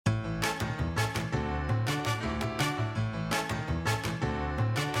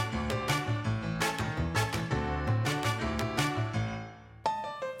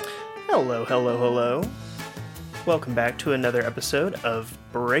Hello, hello, hello. Welcome back to another episode of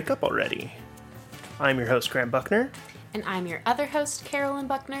Break Up Already. I'm your host, Grant Buckner. And I'm your other host, Carolyn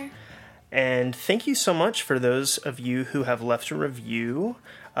Buckner. And thank you so much for those of you who have left a review.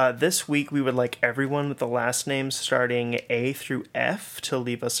 This week, we would like everyone with the last names starting A through F to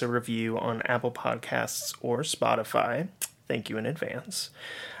leave us a review on Apple Podcasts or Spotify. Thank you in advance.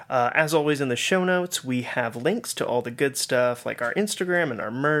 As always in the show notes, we have links to all the good stuff like our Instagram and our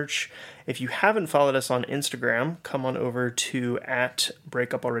merch. If you haven't followed us on Instagram, come on over to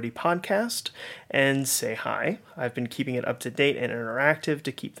 @BreakUpAlreadyPodcast and say hi. I've been keeping it up to date and interactive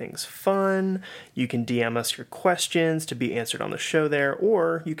to keep things fun. You can DM us your questions to be answered on the show there,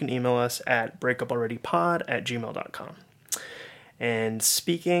 or you can email us at breakupalreadypod@gmail.com. And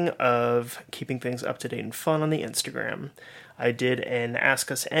speaking of keeping things up to date and fun on the Instagram, I did an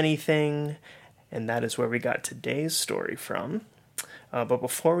Ask Us Anything, and that is where we got today's story from. But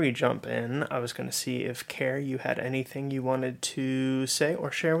before we jump in, I was going to see if, Care, you had anything you wanted to say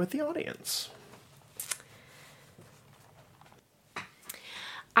or share with the audience.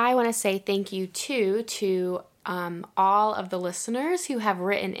 I want to say thank you, to all of the listeners who have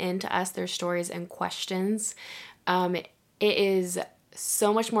written in to us their stories and questions. It is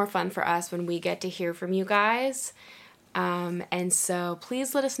so much more fun for us when we get to hear from you guys. And so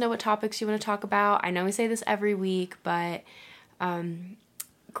please let us know what topics you want to talk about. I know we say this every week, but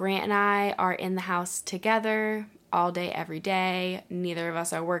Grant and I are in the house together all day, every day. Neither of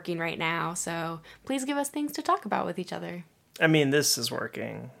us are working right now, so please give us things to talk about with each other. I mean, this is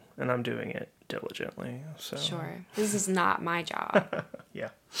working, and I'm doing it diligently. So. Sure. This is not my job. Yeah.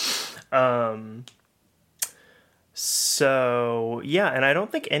 So, yeah, and I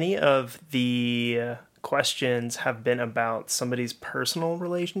don't think any of the questions have been about somebody's personal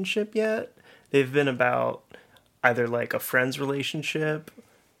relationship yet. They've been about either like a friend's relationship,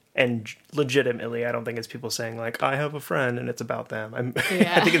 and legitimately, I don't think it's people saying like, I have a friend and it's about them. I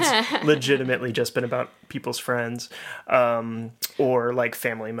think it's legitimately just been about people's friends, or like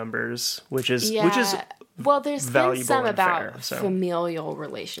family members, which is well, there's been some about familial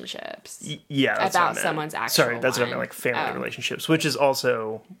relationships. Yeah, that's about someone's actual. Sorry, that's what I meant, like family relationships, which is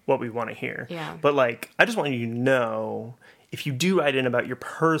also what we want to hear. Yeah. But like, I just want you to know, if you do write in about your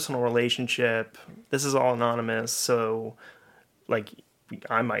personal relationship, this is all anonymous, so like,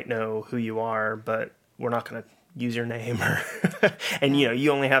 I might know who you are, but we're not going to use your name, and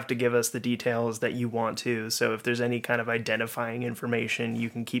you only have to give us the details that you want to. So if there's any kind of identifying information, you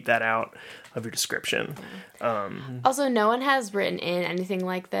can keep that out of your description. Also, no one has written in anything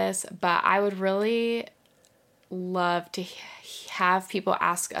like this, but I would really love to have people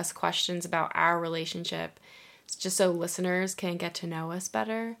ask us questions about our relationship, just so listeners can get to know us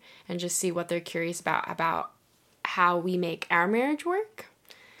better and just see what they're curious about how we make our marriage work.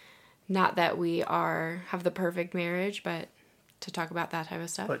 Not that we have the perfect marriage, but to talk about that type of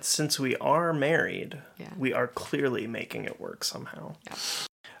stuff. But since we are married, we are clearly making it work somehow.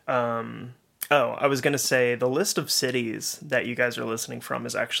 Yeah. I was going to say, the list of cities that you guys are listening from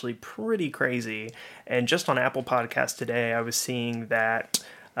is actually pretty crazy. And just on Apple Podcasts today, I was seeing that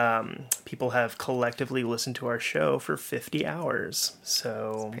people have collectively listened to our show for 50 hours.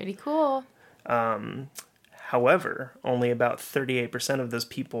 So it's pretty cool. However, only about 38% of those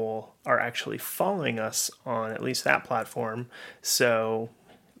people are actually following us on at least that platform. So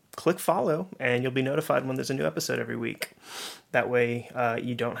click follow and you'll be notified when there's a new episode every week. That way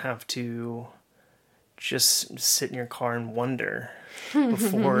you don't have to just sit in your car and wonder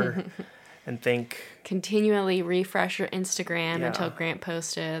before and think. Continually refresh your Instagram until Grant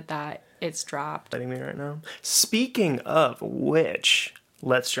posted that it's dropped. Letting me right now. Speaking of which,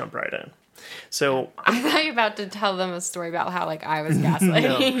 let's jump right in. So I thought you were about to tell them a story about how I was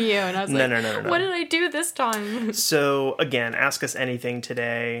gaslighting you, and I was no. What did I do this time? So again, ask us anything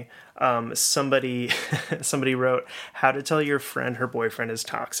today. Somebody wrote how to tell your friend her boyfriend is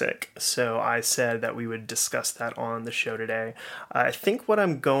toxic. So I said that we would discuss that on the show today. I think what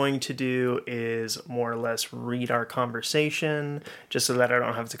I'm going to do is more or less read our conversation, just so that I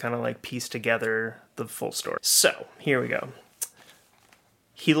don't have to kind of piece together the full story. So here we go.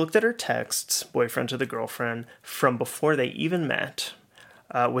 He looked at her texts, boyfriend to the girlfriend, from before they even met,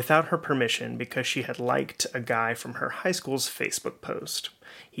 without her permission because she had liked a guy from her high school's Facebook post.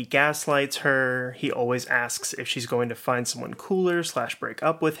 He gaslights her, he always asks if she's going to find someone cooler / break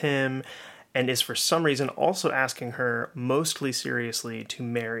up with him, and is for some reason also asking her, mostly seriously, to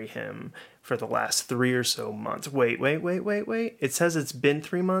marry him for the last 3 or so months. Wait. It says it's been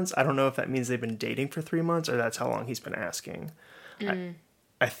 3 months. I don't know if that means they've been dating for 3 months or that's how long he's been asking.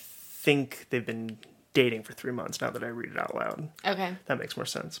 I think they've been dating for 3 months now that I read it out loud. Okay. That makes more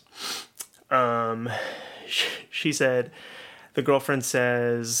sense. She said, the girlfriend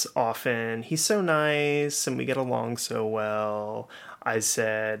says often, he's so nice and we get along so well. I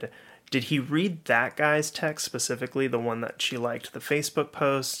said, did he read that guy's text specifically, the one that she liked, the Facebook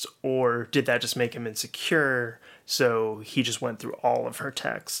posts, or did that just make him insecure? So he just went through all of her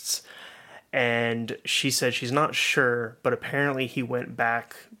texts. And she said she's not sure, but apparently he went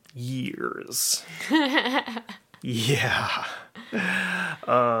back years. Yeah.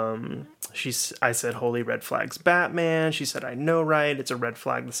 I said, holy red flags, Batman. She said, I know, right? It's a red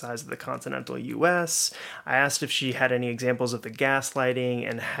flag the size of the continental U.S. I asked if she had any examples of the gaslighting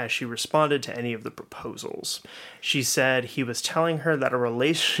and has she responded to any of the proposals. She said he was telling her that a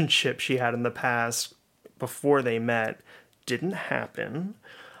relationship she had in the past before they met didn't happen.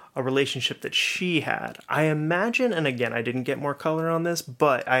 A relationship that she had. I imagine, and again, I didn't get more color on this,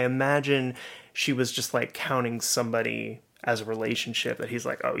 but I imagine she was just like counting somebody as a relationship that he's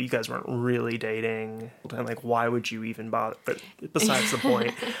like, oh, you guys weren't really dating. And like, why would you even bother? But besides the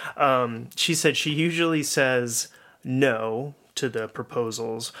point, she said she usually says no to the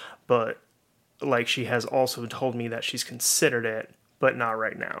proposals, but like she has also told me that she's considered it, but not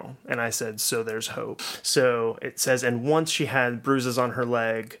right now. And I said, so there's hope. So it says, and once she had bruises on her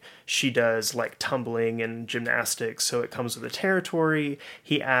leg, she does like tumbling and gymnastics, so it comes with the territory.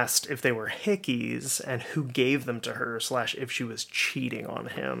 He asked if they were hickeys and who gave them to her, / if she was cheating on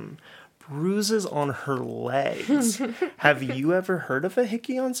him. Bruises on her legs. Have you ever heard of a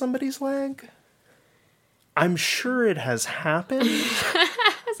hickey on somebody's leg? I'm sure it has happened. I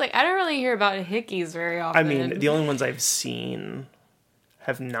was like, I don't really hear about hickeys very often. I mean, the only ones I've seen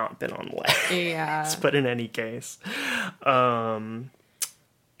have not been on legs. Yeah. But in any case,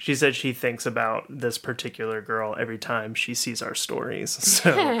 she said she thinks about this particular girl every time she sees our stories.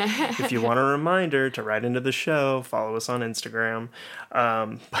 So if you want a reminder to write into the show, follow us on Instagram.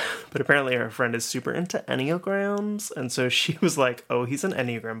 But apparently her friend is super into Enneagrams. And so she was like, oh, he's an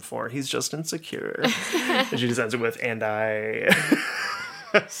Enneagram 4. He's just insecure. And she just ends it with, and I...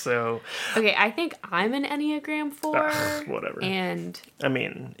 So okay, I think I'm an Enneagram 4. Whatever. And I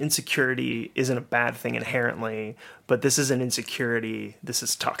mean, insecurity isn't a bad thing inherently, but this isn't insecurity. This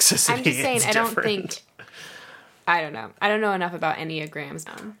is toxicity. I'm just saying, it's I don't different. think. I don't know. I don't know enough about Enneagrams.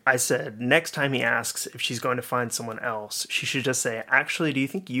 I said, next time he asks if she's going to find someone else, she should just say, actually, do you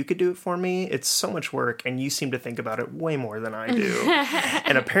think you could do it for me? It's so much work, and you seem to think about it way more than I do.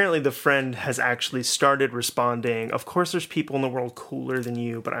 And apparently the friend has actually started responding, of course there's people in the world cooler than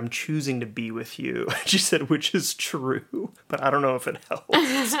you, but I'm choosing to be with you. She said, which is true, but I don't know if it helps.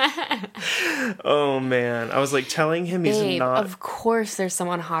 Oh, man. I was like telling him he's Babe, not... of course there's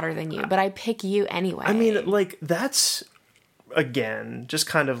someone hotter than you, but I pick you anyway. I mean, like, that's, again, just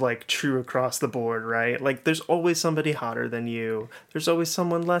kind of like true across the board, right? Like, there's always somebody hotter than you. There's always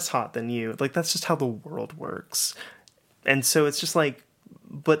someone less hot than you. Like, that's just how the world works. And so it's just like,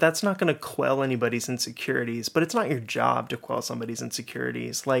 but that's not going to quell anybody's insecurities. But it's not your job to quell somebody's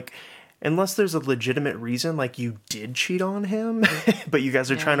insecurities. Like, unless there's a legitimate reason, like you did cheat on him, but you guys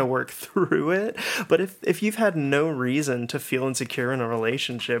are trying to work through it. But if you've had no reason to feel insecure in a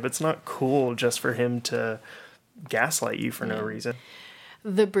relationship, it's not cool just for him to gaslight you for no reason.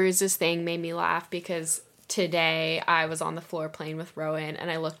 The bruises thing made me laugh because today I was on the floor playing with Rowan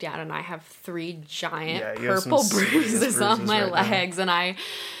and I looked down and I have 3 giant purple bruises on my legs and I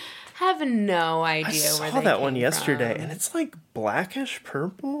have no idea where they came from. I saw that one yesterday and it's like blackish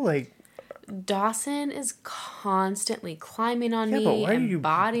purple, like Dawson is constantly climbing on me but why and are you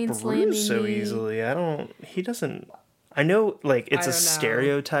body slamming so me. Easily. He doesn't. I know, like, it's a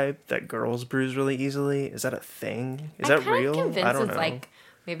stereotype that girls bruise really easily. Is that a thing? Is that real? I'm convinced I don't it's know. like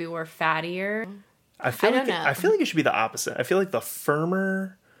maybe we're fattier. I feel like it should be the opposite. I feel like the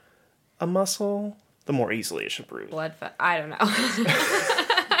firmer a muscle, the more easily it should bruise. I don't know.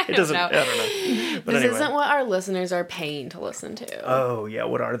 I don't know. But this anyway. isn't what our listeners are paying to listen to. Oh, yeah.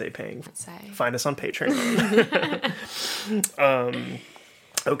 What are they paying? Find us on Patreon.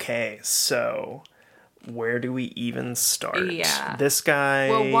 Okay, so where do we even start? Yeah. This guy...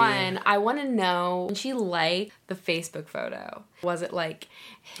 Well, one, I want to know, when she liked the Facebook photo, was it like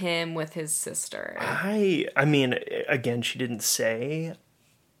him with his sister? I mean, again, she didn't say.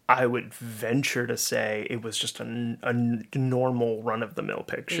 I would venture to say it was just a normal run-of-the-mill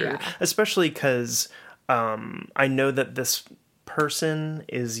picture. Yeah. Especially because I know that this person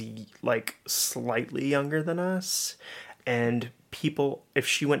is, like, slightly younger than us. And people, if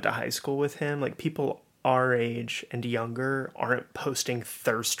she went to high school with him, like, people our age and younger aren't posting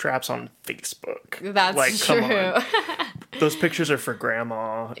thirst traps on Facebook. That's like, true. Come on. Those pictures are for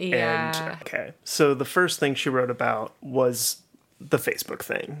grandma. Yeah. And, okay. So the first thing she wrote about was the Facebook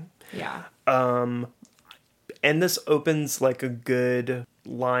thing. Yeah. And this opens like a good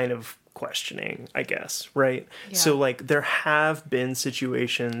line of questioning, I guess, right? Yeah. So like there have been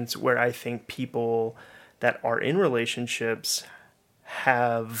situations where I think people that are in relationships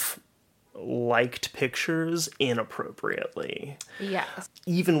have liked pictures inappropriately. Yes.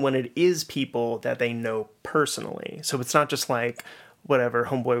 Even when it is people that they know personally. So it's not just like, whatever,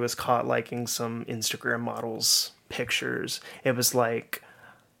 homeboy was caught liking some Instagram models' pictures. It was like,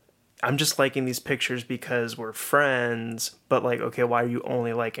 I'm just liking these pictures because we're friends, but like, okay, why are you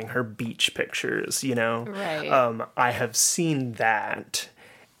only liking her beach pictures, you know? Right. I have seen that.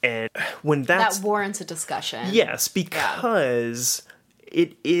 And when that warrants a discussion. Yes, because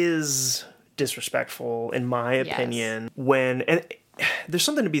it is disrespectful, in my opinion, and there's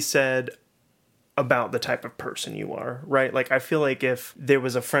something to be said about the type of person you are, right? Like, I feel like if there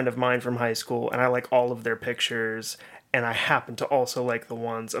was a friend of mine from high school and I like all of their pictures and I happen to also like the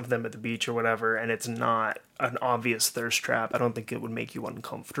ones of them at the beach or whatever, and it's not an obvious thirst trap, I don't think it would make you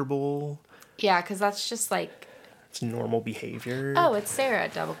uncomfortable. Yeah, because that's just like... It's normal behavior. Oh, it's Sarah,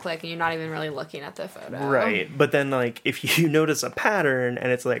 double click, and you're not even really looking at the photo. Right. But then, like, if you notice a pattern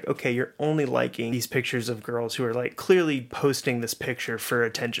and it's like, okay, you're only liking these pictures of girls who are, like, clearly posting this picture for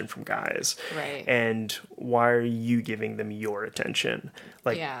attention from guys. Right. And why are you giving them your attention?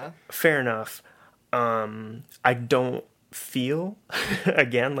 Like, fair enough. I don't feel,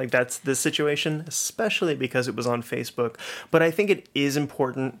 again, like that's the situation, especially because it was on Facebook. But I think it is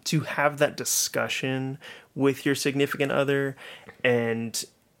important to have that discussion with your significant other, and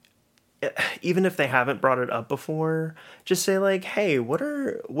even if they haven't brought it up before, just say like, hey, what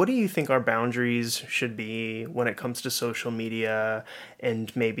do you think our boundaries should be when it comes to social media,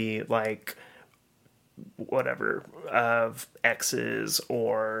 and maybe like whatever of exes,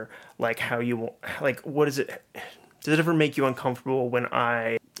 or like how you like, what is it, does it ever make you uncomfortable when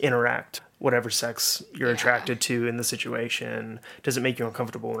I interact, whatever sex you're attracted to in the situation? Does it make you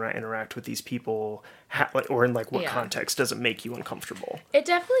uncomfortable when I interact with these people? Or in like what context does it make you uncomfortable? It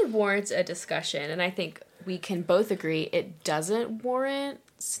definitely warrants a discussion, and I think we can both agree it doesn't warrant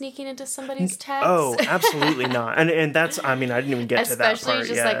sneaking into somebody's text. Oh, absolutely not. And that's, I mean, I didn't even get to that part yet.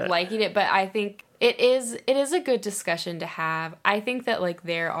 Especially just like liking it, but I think it is a good discussion to have. I think that like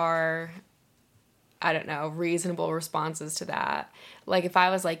there are, I don't know, reasonable responses to that. Like if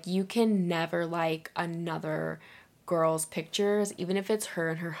I was like, you can never like another girl's pictures, even if it's her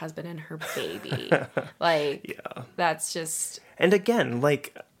and her husband and her baby. Like, that's just... And again,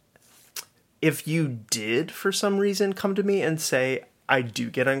 like, if you did for some reason come to me and say, I do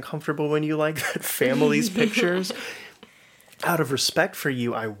get uncomfortable when you like that family's pictures, out of respect for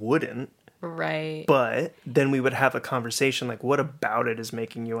you, I wouldn't. Right. But then we would have a conversation like, what about it is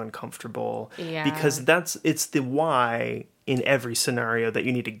making you uncomfortable? Yeah. Because it's the why in every scenario that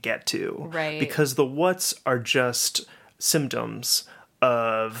you need to get to. Right. Because the what's are just symptoms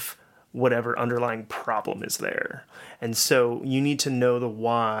of whatever underlying problem is there. And so you need to know the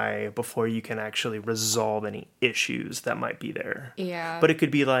why before you can actually resolve any issues that might be there. Yeah. But it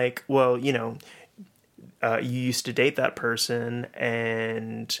could be like, well, you know, you used to date that person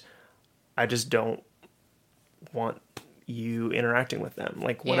and I just don't want you interacting with them.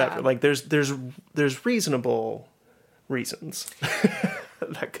 Like whatever. Yeah. Like there's reasonable reasons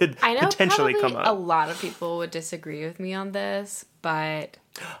that could potentially come up. A lot of people would disagree with me on this, but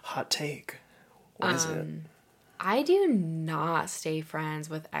hot take. What is it? I do not stay friends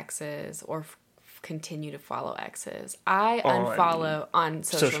with exes or continue to follow exes. I unfollow on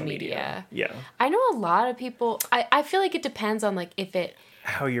social media. Yeah. I know a lot of people. I feel like it depends on like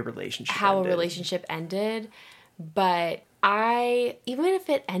how a relationship ended, but even if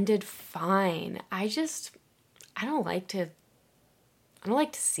it ended fine, I don't like to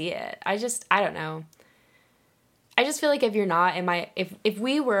see it. I don't know. I just feel like if you're not in my, if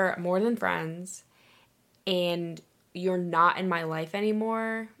we were more than friends and you're not in my life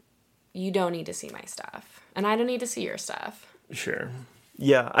anymore, you don't need to see my stuff. And I don't need to see your stuff. Sure.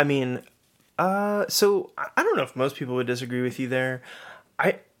 Yeah. I mean, so I don't know if most people would disagree with you there.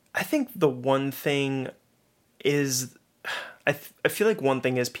 I think the one thing is, I feel like one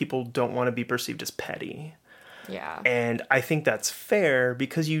thing is people don't want to be perceived as petty. Yeah. And I think that's fair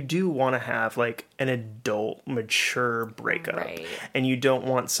because you do want to have like an adult, mature breakup. Right. And you don't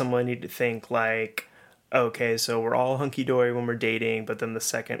want somebody to think like, okay, so we're all hunky-dory when we're dating, but then the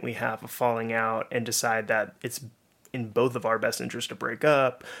second we have a falling out and decide that it's in both of our best interest to break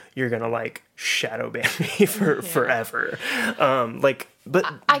up, you're gonna like shadow ban me for forever. But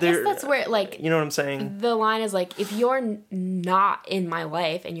I guess that's where like, you know what I'm saying? The line is like, if you're not in my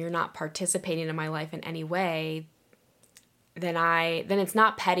life and you're not participating in my life in any way, then it's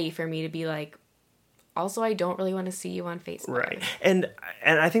not petty for me to be like, also, I don't really want to see you on Facebook. Right. And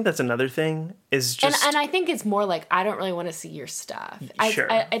I think that's another thing is just... And I think it's more like, I don't really want to see your stuff. Sure.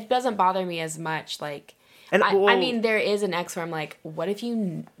 It doesn't bother me as much. Like, and, I mean, there is an X where I'm like, what if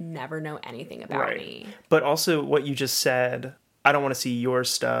you never know anything about right. me? But also what you just said, I don't want to see your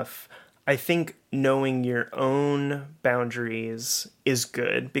stuff. I think knowing your own boundaries is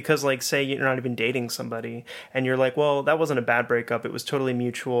good because, like, say you're not even dating somebody and you're like, well, that wasn't a bad breakup. It was totally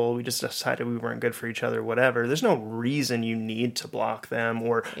mutual. We just decided we weren't good for each other, whatever. There's no reason you need to block them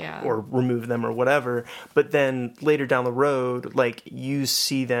or remove them or whatever. But then later down the road, like, you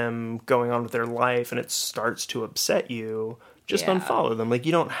see them going on with their life and it starts to upset you. Just unfollow them. Like,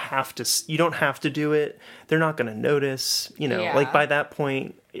 you don't have to do it. They're not going to notice, like by that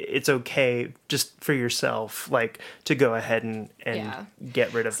point, it's okay just for yourself, like to go ahead and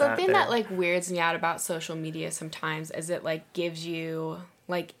get rid of that. Something that like weirds me out about social media sometimes is it like gives you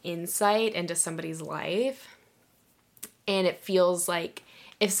like insight into somebody's life. And it feels like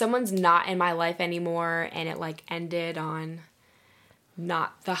if someone's not in my life anymore and it like ended on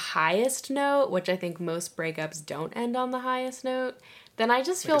not the highest note, which I think most breakups don't end on the highest note, then I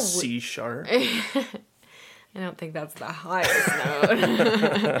just feel... Like a C sharp? I don't think that's the highest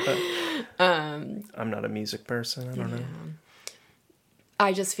note. I'm not a music person. I don't know.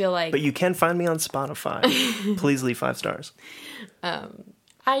 I just feel like... But you can find me on Spotify. Please leave 5 stars.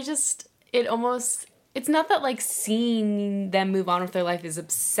 It's not that like seeing them move on with their life is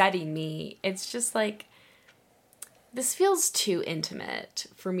upsetting me. It's just like... This feels too intimate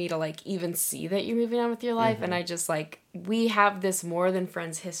for me to, like, even see that you're moving on with your life. Mm-hmm. And I just, like, we have this more than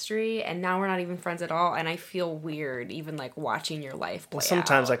friends history, and now we're not even friends at all. And I feel weird even, like, watching your life play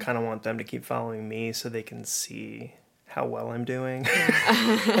sometimes out. I kind of want them to keep following me so they can see how well I'm doing.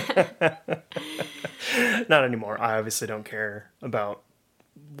 Not anymore. I obviously don't care about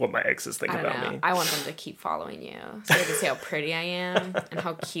what my exes think about me. I want them to keep following you so they can see how pretty I am and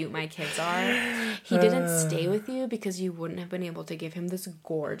how cute my kids are. He didn't stay with you because you wouldn't have been able to give him this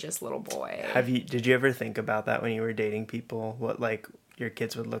gorgeous little boy. Did you ever think about that when you were dating people? What like your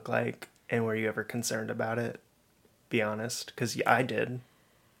kids would look like, and were you ever concerned about it? Be honest, because I did.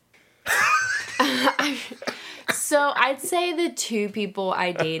 So I'd say the 2 people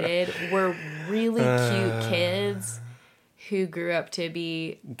I dated were really cute kids who grew up to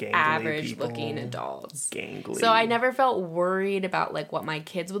be average-looking adults. Gangly. So I never felt worried about like what my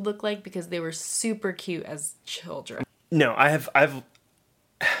kids would look like because they were super cute as children. No, I've.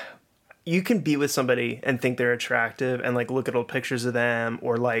 You can be with somebody and think they're attractive and like look at old pictures of them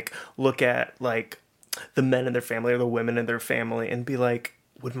or like look at like the men in their family or the women in their family and be like,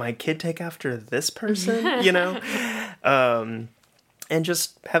 would my kid take after this person? And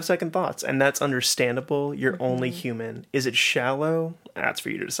just have second thoughts. And that's understandable. You're only human. Is it shallow? That's for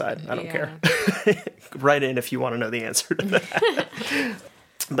you to decide. I don't care. Write in if you want to know the answer to that.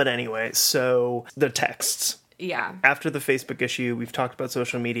 But anyway, so the texts. Yeah. After the Facebook issue, we've talked about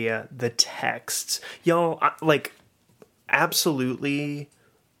social media. The texts. Y'all, like, absolutely,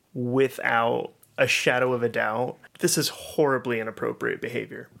 without a shadow of a doubt, this is horribly inappropriate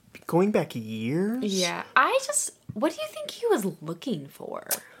behavior. Going back years? Yeah. What do you think he was looking for?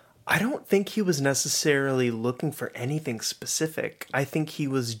 I don't think he was necessarily looking for anything specific. I think he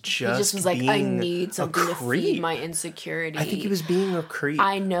was just was like, I need something to feed my insecurity. I think he was being a creep.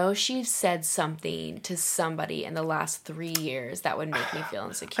 I know she said something to somebody in the last 3 years that would make me feel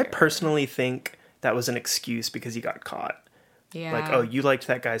insecure. I personally think that was an excuse because he got caught. Yeah. Like, oh, you liked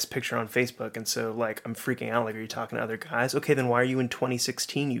that guy's picture on Facebook, and so, like, I'm freaking out. Like, are you talking to other guys? Okay, then why are you in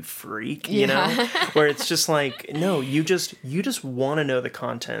 2016, you freak? You know? Where it's just like, no, you just want to know the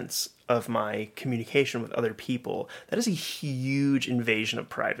contents of my communication with other people. That is a huge invasion of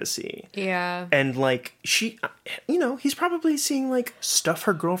privacy. Yeah. And, like, he's probably seeing, like, stuff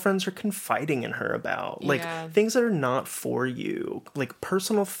her girlfriends are confiding in her about. Like, things that are not for you. Like,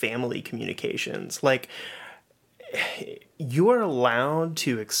 personal family communications. Like, you are allowed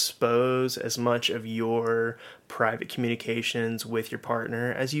to expose as much of your private communications with your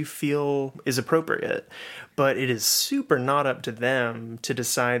partner as you feel is appropriate. But it is super not up to them to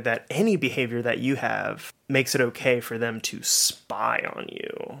decide that any behavior that you have makes it okay for them to spy on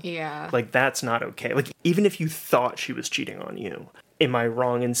you. Yeah. Like, that's not okay. Like, even if you thought she was cheating on you, am I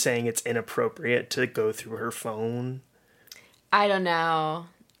wrong in saying it's inappropriate to go through her phone? I don't know.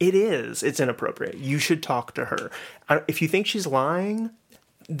 It is. It's inappropriate. You should talk to her. If you think she's lying,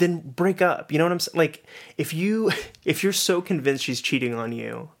 then break up. You know what I'm saying? Like, if you're so convinced she's cheating on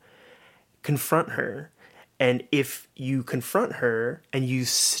you, confront her. And if you confront her and you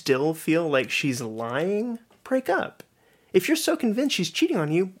still feel like she's lying, break up. If you're so convinced she's cheating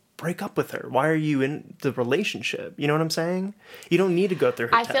on you, break up with her. Why are you in the relationship? You know what I'm saying? You don't need to go through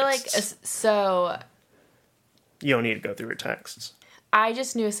her texts. I feel like, so... You don't need to go through her texts. I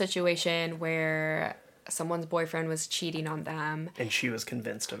just knew a situation where someone's boyfriend was cheating on them. And she was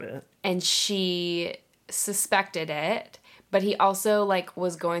convinced of it. And she suspected it. But he also, like,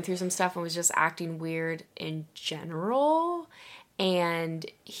 was going through some stuff and was just acting weird in general. And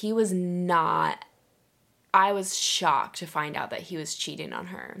he was not... I was shocked to find out that he was cheating on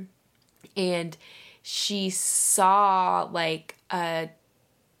her. And she saw, like, a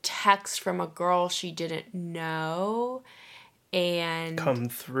text from a girl she didn't know. And... Come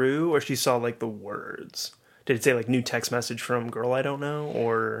through? Or she saw, like, the words? Did it say, like, new text message from girl I don't know?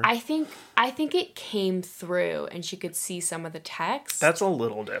 Or... I think it came through and she could see some of the text. That's a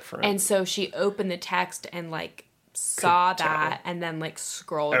little different. And so she opened the text and, like, saw that and then, like,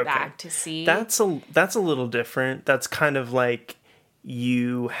 scrolled back to see. That's a little different. That's kind of like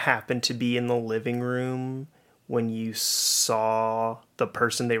you happen to be in the living room when you saw the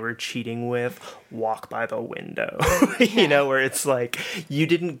person they were cheating with walk by the window. You know, where it's like you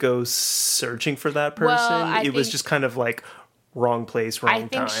didn't go searching for that person. Well, it was just kind of like wrong place, wrong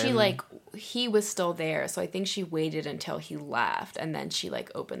time. I think he was still there, so I think she waited until he left and then she, like,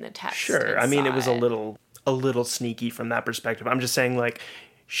 opened the text. Sure. I mean, it was a little sneaky from that perspective. I'm just saying, like,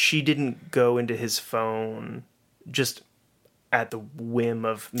 she didn't go into his phone just at the whim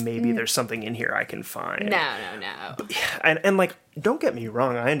of maybe there's something in here I can find. No. But, and like, don't get me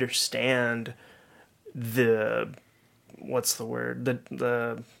wrong. I understand what's the word?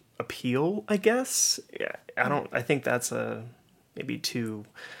 The appeal, I guess. Yeah. I think that's maybe too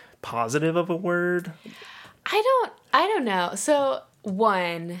positive of a word. I don't know. So...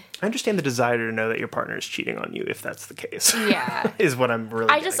 One, I understand the desire to know that your partner is cheating on you, if that's the case. Yeah. Is what I'm really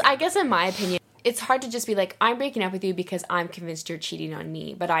I guess in my opinion, it's hard to just be like, I'm breaking up with you because I'm convinced you're cheating on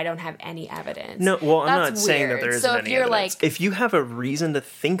me, but I don't have any evidence. No, well, I'm not That's saying that weird. there isn't so if any you're evidence. Like, if you have a reason to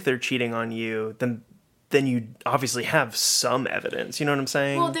think they're cheating on you, then you obviously have some evidence. You know what I'm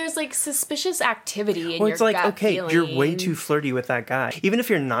saying? Well, there's, like, suspicious activity in well, your it's like, gut okay, feeling. You're way too flirty with that guy. Even if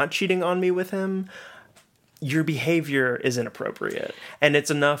you're not cheating on me with him, your behavior is inappropriate. And it's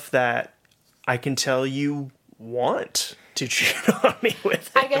enough that I can tell you want to cheat on me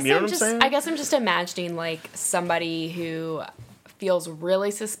with him. I guess I'm just imagining, like, somebody who feels really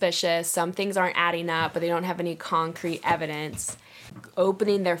suspicious. Some things aren't adding up, but they don't have any concrete evidence.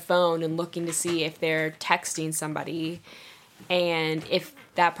 Opening their phone and looking to see if they're texting somebody. And if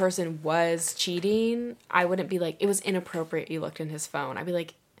that person was cheating, I wouldn't be like, it was inappropriate you looked in his phone. I'd be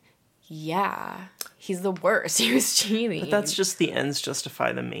like, yeah, he's the worst. He was cheating. But that's just the ends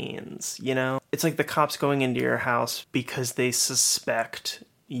justify the means, you know? It's like the cops going into your house because they suspect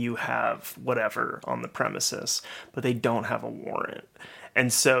you have whatever on the premises, but they don't have a warrant.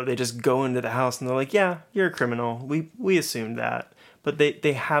 And so they just go into the house and they're like, yeah, you're a criminal. We assumed that. But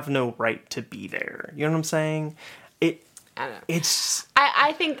they have no right to be there. You know what I'm saying? I don't know.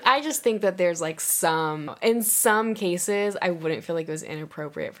 I just think that there's, like, in some cases, I wouldn't feel like it was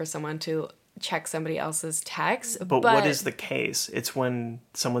inappropriate for someone to check somebody else's text. But what is the case? It's when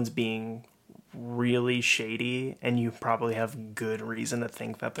someone's being really shady and you probably have good reason to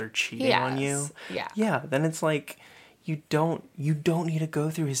think that they're cheating on you. Yeah. Then it's like, you don't need to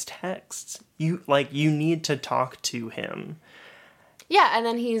go through his texts. You need to talk to him. Yeah, and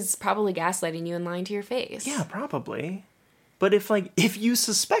then he's probably gaslighting you and lying to your face. Yeah, probably. But if you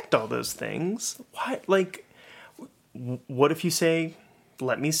suspect all those things, what if you say,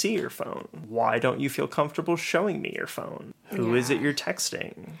 let me see your phone? Why don't you feel comfortable showing me your phone? Who is it you're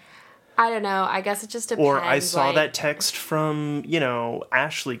texting? I don't know. I guess it just depends. Or I saw that text from,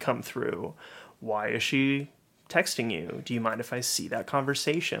 Ashley come through. Why is she texting you? Do you mind if I see that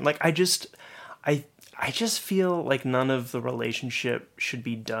conversation? Like, I just feel like none of the relationship should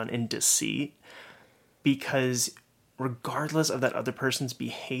be done in deceit, because regardless of that other person's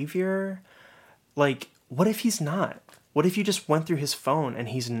behavior, like, what if he's not? What if you just went through his phone and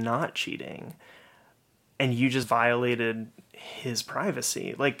he's not cheating and you just violated his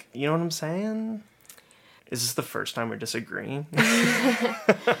privacy? Like, you know what I'm saying? Is this the first time we're disagreeing?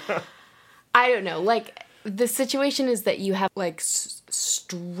 I don't know. Like, the situation is that you have, like,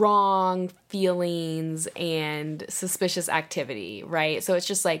 strong feelings and suspicious activity, right? So it's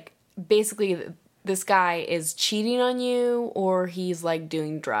just, like, basically this guy is cheating on you or he's like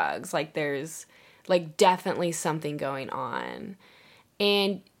doing drugs. Like there's like definitely something going on.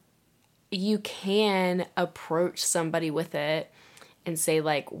 And you can approach somebody with it and say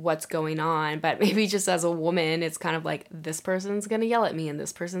like, what's going on? But maybe just as a woman, it's kind of like, this person's going to yell at me and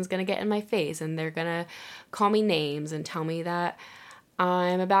this person's going to get in my face and they're going to call me names and tell me that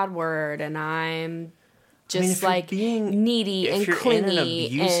I'm a bad word and I'm just like needy and clingy. If you're in an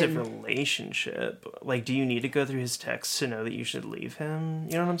abusive relationship, like, do you need to go through his texts to know that you should leave him?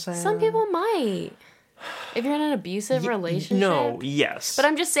 You know what I'm saying? Some people might. If you're in an abusive relationship. No, yes. But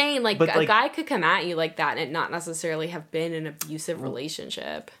I'm just saying, like, a guy could come at you like that and it not necessarily have been an abusive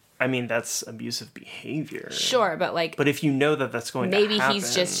relationship. I mean, that's abusive behavior. Sure, but like... But if you know that that's going to happen... Maybe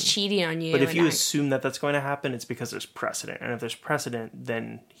he's just cheating on you. But if you assume that that's going to happen, it's because there's precedent. And if there's precedent,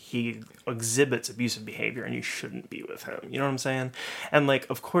 then he exhibits abusive behavior and you shouldn't be with him. You know what I'm saying? And, like,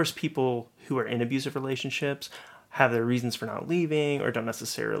 of course, people who are in abusive relationships have their reasons for not leaving or don't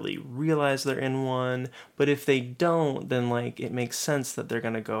necessarily realize they're in one. But if they don't, then, like, it makes sense that they're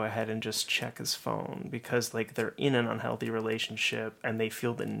going to go ahead and just check his phone because, like, they're in an unhealthy relationship and they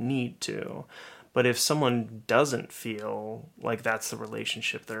feel the need to. But if someone doesn't feel like that's the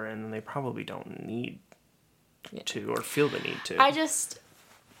relationship they're in, then they probably don't need to or feel the need to. I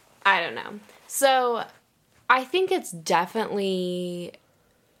don't know. So I think it's definitely...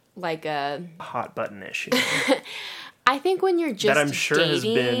 like a hot button issue. I think when you're just that I'm sure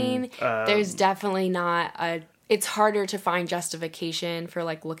dating, has been, there's definitely not it's harder to find justification for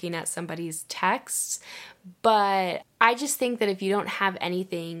like looking at somebody's texts. But I just think that if you don't have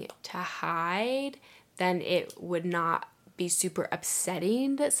anything to hide, then it would not be super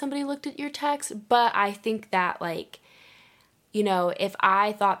upsetting that somebody looked at your text. But I think that, like, you know, if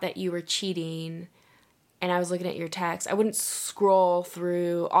I thought that you were cheating and I was looking at your text, I wouldn't scroll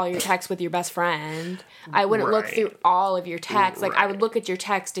through all your texts with your best friend. I wouldn't look through all of your texts. Like, I would look at your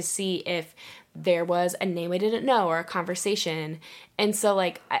text to see if there was a name I didn't know or a conversation. And so,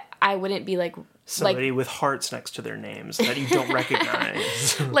 like, I wouldn't be like... Somebody with hearts next to their names that you don't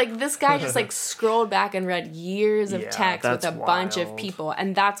recognize. Like, this guy just, like, scrolled back and read years of text with a bunch of people.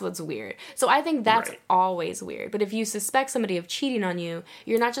 And that's what's weird. So I think that's always weird. But if you suspect somebody of cheating on you,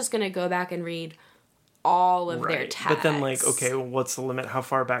 you're not just going to go back and read all of their texts. But then, like, okay, well, what's the limit? How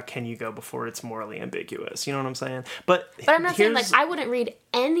far back can you go before it's morally ambiguous? You know what I'm saying? But I'm not saying, like, I wouldn't read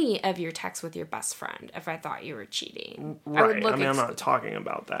any of your texts with your best friend if I thought you were cheating. Right. I mean, I'm not talking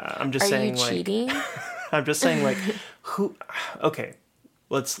about that. I'm just saying, like... Are you cheating? I'm just saying, like, who... Okay,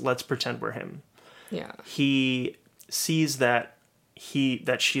 let's pretend we're him. Yeah. He sees that she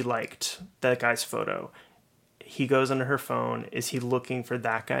liked that guy's photo. He goes into her phone. Is he looking for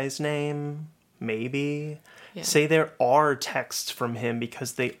that guy's name? Maybe. Yeah. Say there are texts from him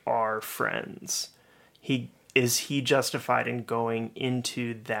because they are friends. Is he justified in going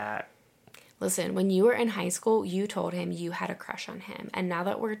into that? Listen, when you were in high school, you told him you had a crush on him. And now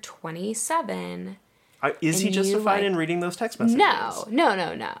that we're 27... is he justified in reading those text messages?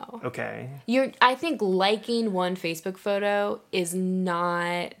 No. Okay. I think liking one Facebook photo is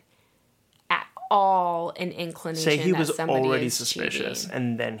not at all an inclination that somebody is cheating. Say he was already suspicious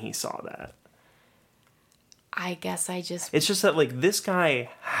and then he saw that. I guess It's just that, like, this guy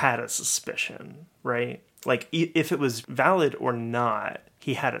had a suspicion, right? Like, if it was valid or not,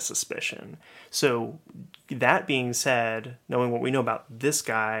 he had a suspicion. So, that being said, knowing what we know about this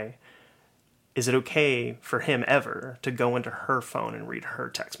guy, is it okay for him ever to go into her phone and read her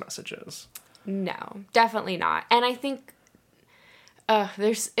text messages? No, definitely not. And I think...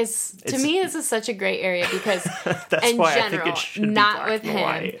 this is such a gray area because in general, not with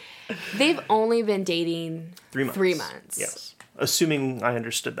him, they've only been dating 3 months. Yes. Assuming I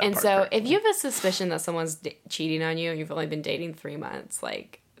understood that part. And so correctly. If you have a suspicion that someone's cheating on you and you've only been dating 3 months,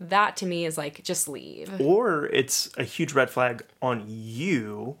 like, that to me is like, just leave. Or it's a huge red flag on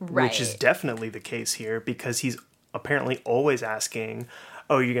you, which is definitely the case here because he's apparently always asking,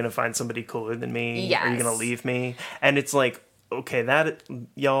 oh, you're going to find somebody cooler than me? Yes. Are you going to leave me? And it's like, okay, that's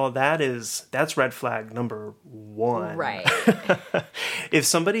red flag number 1. Right. If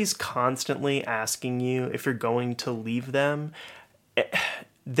somebody's constantly asking you if you're going to leave them,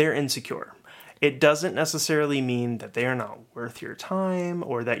 they're insecure. It doesn't necessarily mean that they are not worth your time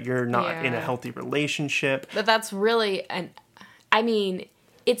or that you're not in a healthy relationship. But that's really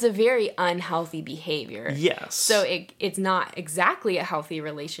it's a very unhealthy behavior. Yes. So it's not exactly a healthy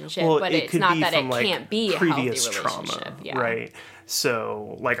relationship, but it's not that it can't be a healthy relationship. Trauma, right?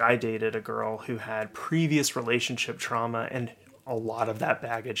 So, like, I dated a girl who had previous relationship trauma, and a lot of that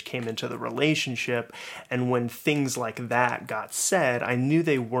baggage came into the relationship. And when things like that got said, I knew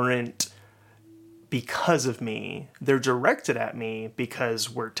they weren't because of me. They're directed at me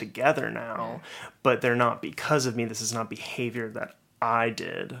because we're together now, but they're not because of me. This is not behavior that I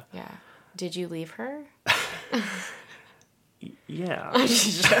did. Yeah. Did you leave her? Yeah. I'm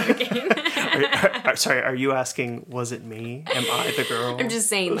just joking. Sorry, are you asking, was it me? Am I the girl? I'm just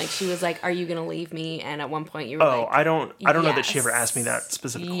saying, like, she was like, are you going to leave me? And at one point you were like, I don't know that she yes. ever asked me that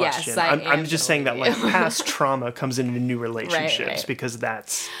specific Yes, question. I'm just saying that, like, past trauma comes into new relationships Right. because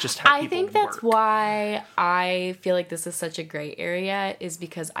that's just how people I think that's work. why I feel like this is such a gray area, is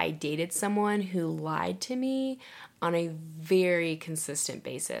because I dated someone who lied to me on a very consistent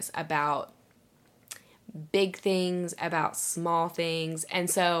basis about big things, about small things. And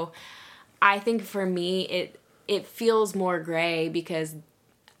so I think for me, it feels more gray because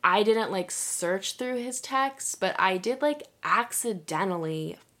I didn't like search through his texts, but I did like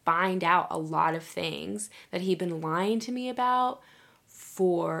accidentally find out a lot of things that he'd been lying to me about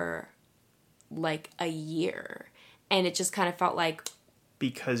for like a year. And it just kind of felt like,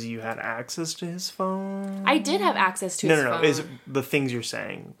 Because you had access to his phone? I did have access to his phone. No. Is it the things you're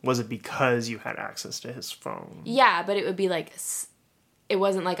saying, was it because you had access to his phone? Yeah, but it would be like, it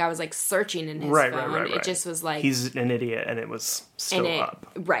wasn't like I was like searching in his phone. Right. It just was like, He's an idiot and it was still up.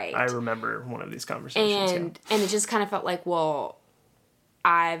 Right. I remember one of these conversations. And it just kind of felt like, well,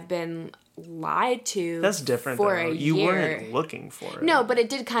 I've been lied to. That's different for though. a You year. weren't looking for it. No, but it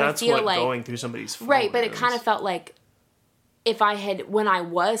did kind of feel That's what like going through somebody's phone right. But it is. kind of felt like if I had, when I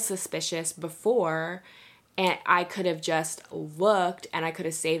was suspicious before, and I could have just looked and I could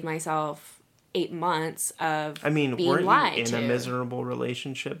have saved myself 8 months of being weren't lied you in to. a miserable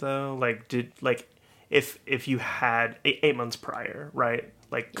relationship though? Like, if you had 8 months prior, right?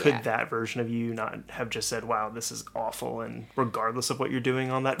 Like, could that version of you not have just said, "Wow, this is awful," and regardless of what you're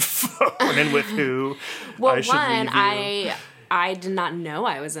doing on that phone and with who, Well, I should leave you? I did not know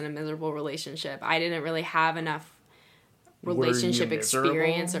I was in a miserable relationship. I didn't really have enough relationship Were you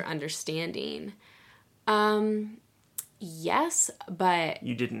experience miserable? or understanding. Yes, but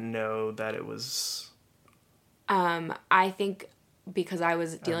You didn't know that it was. I think because I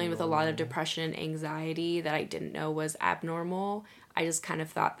was dealing with a lot of depression and anxiety that I didn't know was abnormal, I just kind of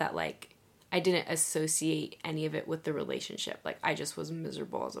thought that, like, I didn't associate any of it with the relationship. Like, I just was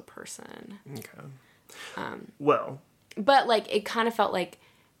miserable as a person. Okay. Well. But, like, it kind of felt like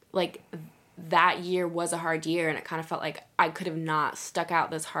that year was a hard year, and it kind of felt like I could have not stuck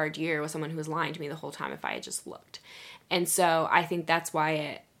out this hard year with someone who was lying to me the whole time if I had just looked. And so I think that's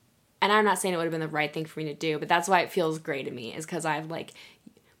why and I'm not saying it would have been the right thing for me to do, but that's why it feels great to me, is because I've, like,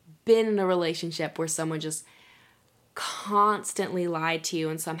 been in a relationship where someone just constantly lied to you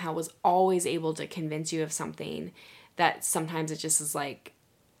and somehow was always able to convince you of something that sometimes it just is like,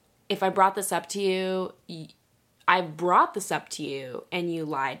 if I brought this up to you, I brought this up to you and you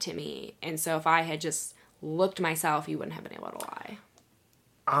lied to me. And so if I had just looked myself, you wouldn't have been able to lie.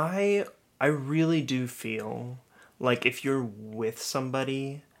 I really do feel like if you're with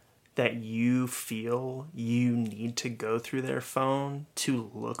somebody that you feel you need to go through their phone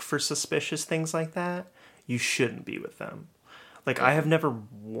to look for suspicious things like that, you shouldn't be with them. Like, I have never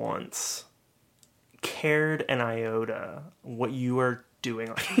once cared an iota what you are doing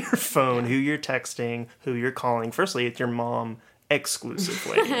on your phone, who you're texting, who you're calling. Firstly, it's your mom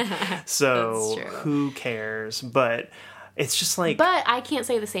exclusively. So who cares? But it's just like... But I can't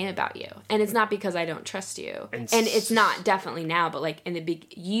say the same about you. And it's not because I don't trust you. And it's not definitely now, but, like, in the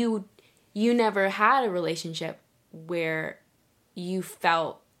you never had a relationship where you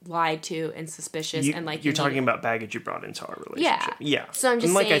felt lied to and suspicious and like you're talking about baggage you brought into our relationship. Yeah. So I'm just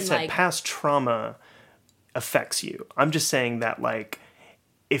and like saying, I said, like, past trauma affects you. I'm just saying that, like,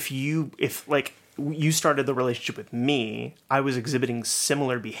 if you started the relationship with me, I was exhibiting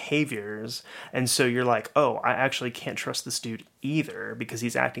similar behaviors, and so you're like, oh, I actually can't trust this dude either because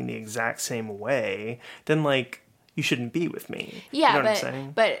he's acting the exact same way, then, like, you shouldn't be with me. Yeah, you know what I'm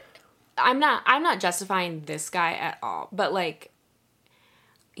saying? But I'm not justifying this guy at all. But, like,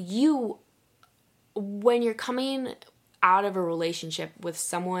 when you're coming out of a relationship with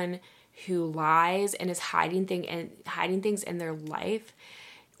someone who lies and is hiding things in their life,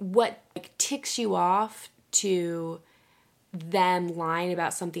 what, like, ticks you off to them lying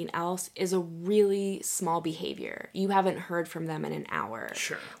about something else is a really small behavior. You haven't heard from them in an hour.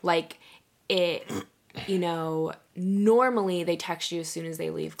 Sure. Like, it, normally they text you as soon as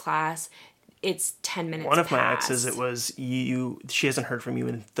they leave class. It's 10 minutes One of my past. exes, it was she hasn't heard from you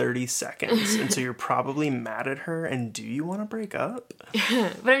in 30 seconds, and so you're probably mad at her, and do you want to break up?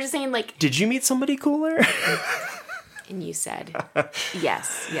 But I'm just saying, like... Did you meet somebody cooler? And you said,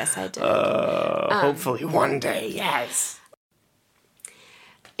 yes, I did. Hopefully one day, yes.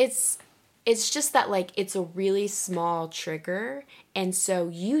 It's It's just that, like, it's a really small trigger, and so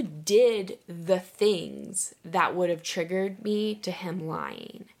you did the things that would have triggered me to him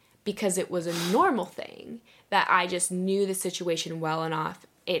lying because it was a normal thing that I just knew the situation well enough.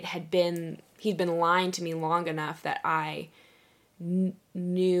 He'd been lying to me long enough that I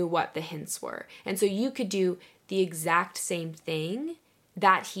knew what the hints were. And so you could do the exact same thing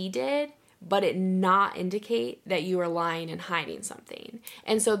that he did, but it not indicate that you were lying and hiding something.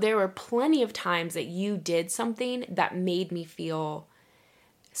 And so there were plenty of times that you did something that made me feel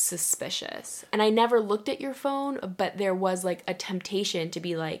suspicious. And I never looked at your phone, but there was like a temptation to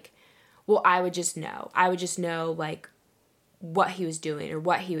be like, well, I would just know. I would just know like what he was doing or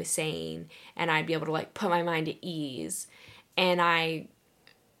what he was saying, and I'd be able to like put my mind at ease. And I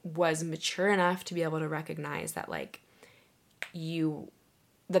was mature enough to be able to recognize that like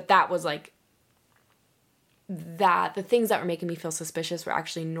that was like that the things that were making me feel suspicious were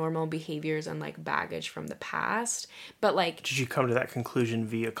actually normal behaviors and like baggage from the past. But like, did you come to that conclusion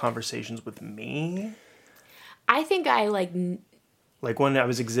via conversations with me? I think I like when I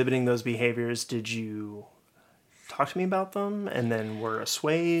was exhibiting those behaviors, did you talk to me about them and then were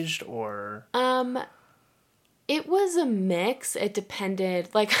assuaged, or it was a mix. It depended.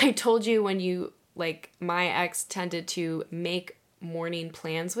 Like I told you, when you like my ex tended to make morning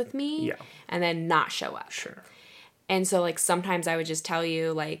plans with me, yeah, and then not show up. Sure. And so like sometimes I would just tell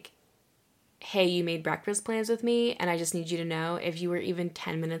you like, hey, you made breakfast plans with me, and I just need you to know if you were even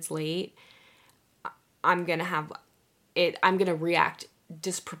 10 minutes late, I'm going to react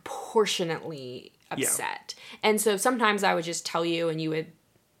disproportionately upset. Yeah. And so sometimes I would just tell you and you would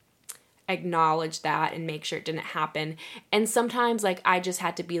acknowledge that and make sure it didn't happen. And sometimes like I just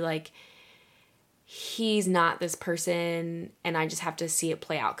had to be like, he's not this person, and I just have to see it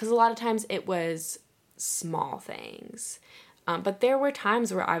play out. Because a lot of times it was small things. But there were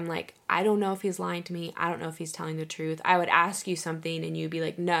times where I'm like, I don't know if he's lying to me. I don't know if he's telling the truth. I would ask you something and you'd be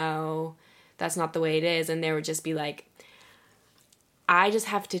like, no, that's not the way it is. And there would just be like, I just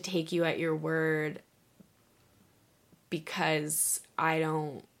have to take you at your word because I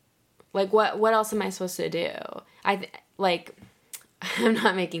don't, like, what else am I supposed to do? I'm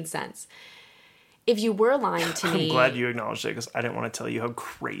not making sense. If you were lying to me... I'm glad you acknowledged it, because I didn't want to tell you how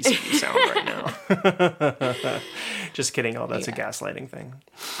crazy you sound right now. Just kidding. Oh, that's a gaslighting thing.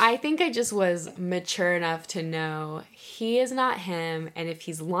 I think I just was mature enough to know he is not him, and if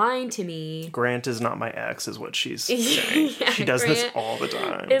he's lying to me... Grant is not my ex, is what she's saying. Yeah, she does this all the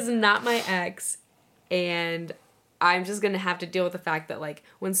time. Is not my ex, and I'm just going to have to deal with the fact that, like,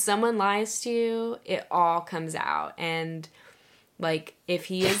 when someone lies to you, it all comes out. And, like, if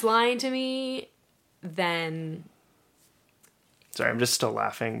he is lying to me... then... Sorry, I'm just still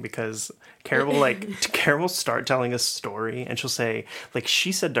laughing because Kara will start telling a story and she'll say, like,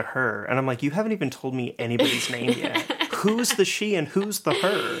 she said to her, and I'm like, you haven't even told me anybody's name yet. Who's the she and who's the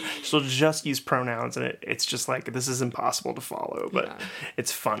her? She'll just use pronouns, and it's just like, this is impossible to follow, but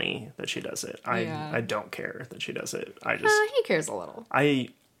it's funny that she does it. I don't care that she does it. I just... he cares a little. I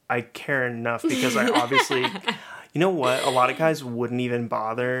care enough because I obviously... You know what? A lot of guys wouldn't even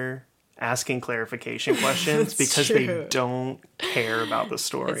bother asking clarification questions because they don't care about the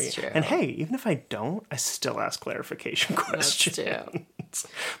story. And hey, even if I don't, I still ask clarification questions. That's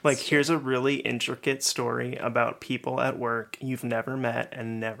like, here's a really intricate story about people at work you've never met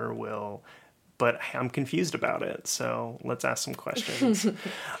and never will, but I'm confused about it, so let's ask some questions.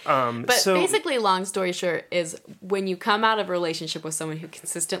 But basically, long story short, is when you come out of a relationship with someone who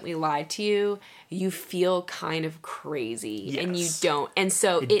consistently lied to you, you feel kind of crazy, and you don't. And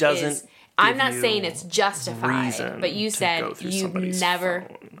so it doesn't. I'm not saying it's justified, but you said you've never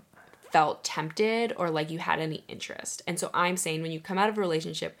felt tempted or like you had any interest. And so I'm saying when you come out of a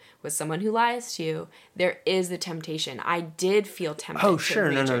relationship with someone who lies to you, there is the temptation. I did feel tempted. Oh,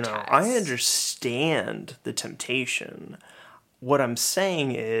 sure. No. I understand the temptation. What I'm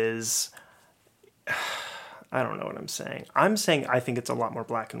saying is, I don't know what I'm saying. I'm saying I think it's a lot more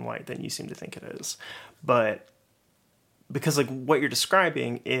black and white than you seem to think it is. But because like what you're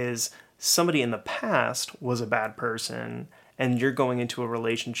describing is somebody in the past was a bad person, and you're going into a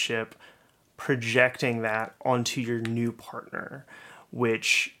relationship projecting that onto your new partner,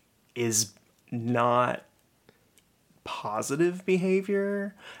 which is not positive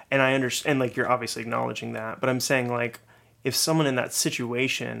behavior. And I understand, like, you're obviously acknowledging that, but I'm saying, like, if someone in that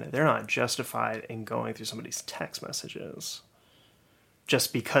situation, they're not justified in going through somebody's text messages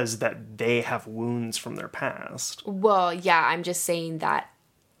just because that they have wounds from their past. Well, yeah, I'm just saying that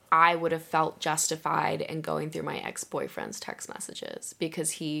I would have felt justified in going through my ex-boyfriend's text messages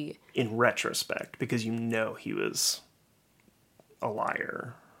because he... In retrospect, because you know he was a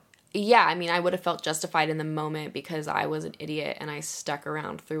liar. Yeah, I mean, I would have felt justified in the moment because I was an idiot and I stuck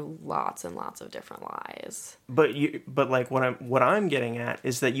around through lots and lots of different lies. But like what I'm getting at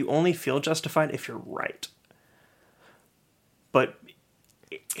is that you only feel justified if you're right. But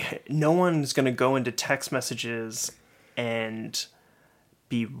no one's going to go into text messages and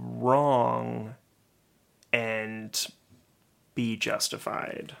be wrong and be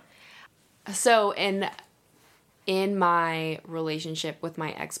justified. So in my relationship with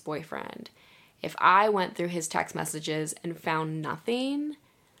my ex-boyfriend, if I went through his text messages and found nothing,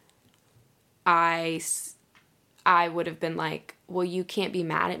 I would have been like, well, you can't be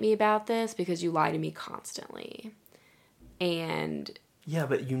mad at me about this because you lie to me constantly. And yeah,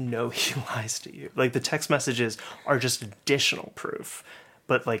 but he lies to you. Like, the text messages are just additional proof.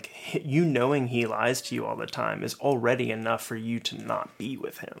 But, like, you knowing he lies to you all the time is already enough for you to not be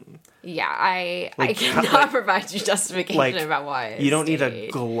with him. Yeah, I cannot provide you justification about why you don't need a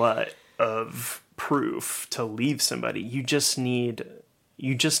glut of proof to leave somebody. You just need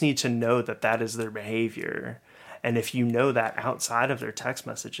to know that is their behavior. And if you know that outside of their text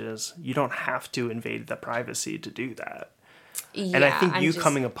messages, you don't have to invade the privacy to do that. Yeah, and I think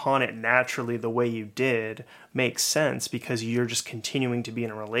coming upon it naturally the way you did makes sense because you're just continuing to be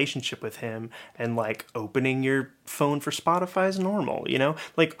in a relationship with him, and like opening your phone for Spotify is normal, you know?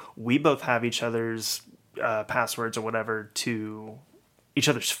 Like, we both have each other's passwords or whatever to each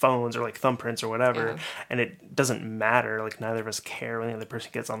other's phones, or like thumbprints or whatever, and it doesn't matter. Like, neither of us care when the other person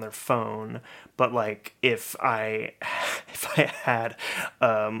gets on their phone. But like, if I had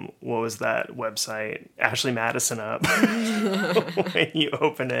what was that website, Ashley Madison up, when you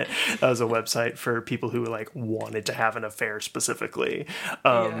open it, that was a website for people who like wanted to have an affair specifically.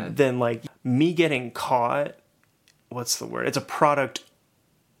 Then like me getting caught, what's the word? It's a product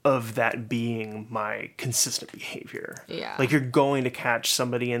of that being my consistent behavior. Yeah. Like, you're going to catch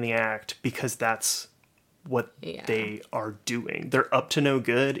somebody in the act because that's what they are doing. They're up to no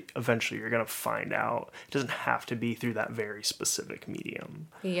good. Eventually you're going to find out. It doesn't have to be through that very specific medium.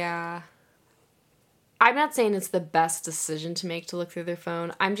 Yeah. I'm not saying it's the best decision to make to look through their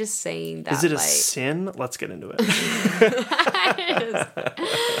phone. I'm just saying that, is it a sin? Let's get into it.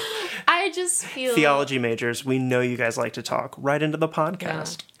 I just feel... Theology majors, we know you guys like to talk. Right into the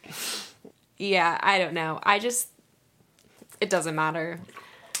podcast. Yeah, I don't know. It doesn't matter.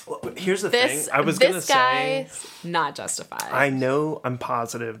 Well, here's the thing. I was going to say... This guy's not justified. I'm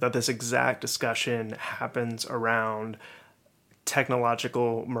positive that this exact discussion happens around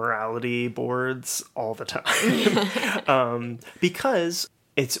technological morality boards all the time. Because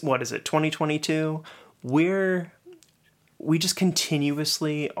it's, 2022? We just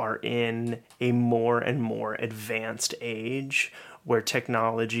continuously are in a more and more advanced age where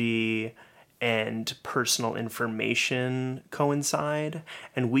technology and personal information coincide,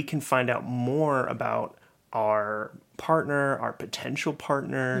 and we can find out more about our partner, our potential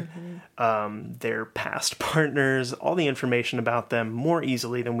partner, their past partners, all the information about them more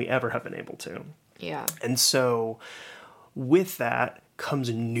easily than we ever have been able to. Yeah. And so with that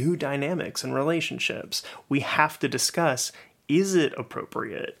comes new dynamics in relationships. We have to discuss, is it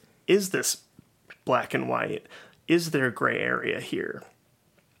appropriate? Is this black and white? Is there a gray area here?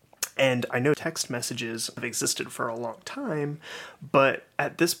 And I know text messages have existed for a long time, but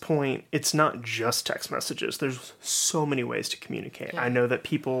at this point, it's not just text messages. There's so many ways to communicate. Yeah. I know that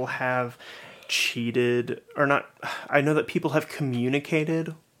people have cheated, or not, I know that people have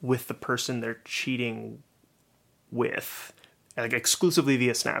communicated with the person they're cheating with, like exclusively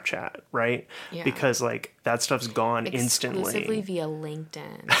via Snapchat, right? Yeah. Because like that stuff's gone instantly. Exclusively via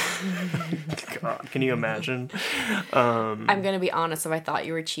LinkedIn. God, can you imagine? I'm gonna be honest. If I thought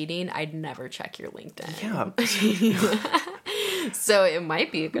you were cheating, I'd never check your LinkedIn. Yeah. So it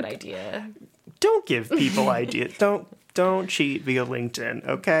might be a good idea. Don't give people ideas. Don't cheat via LinkedIn,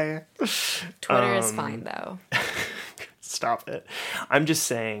 okay? Twitter is fine though. Stop it. I'm just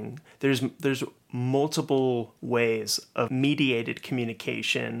saying there's multiple ways of mediated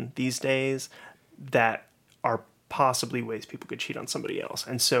communication these days that are possibly ways people could cheat on somebody else.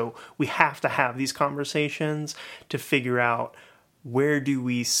 And so we have to have these conversations to figure out, where do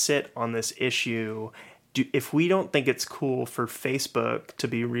we sit on this issue? If we don't think it's cool for Facebook to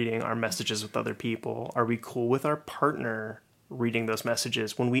be reading our messages with other people, are we cool with our partner reading those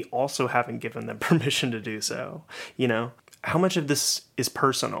messages when we also haven't given them permission to do so? You know, how much of this is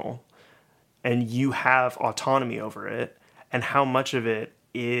personal and you have autonomy over it, and how much of it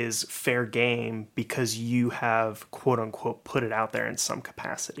is fair game because you have, quote unquote, put it out there in some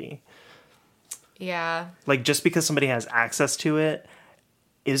capacity? Yeah. Like, just because somebody has access to it,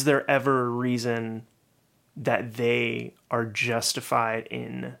 is there ever a reason that they are justified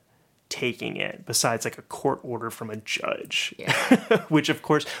in taking it besides like a court order from a judge? Yeah. Which, of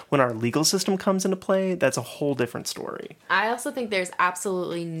course, when our legal system comes into play, that's a whole different story. I also think there's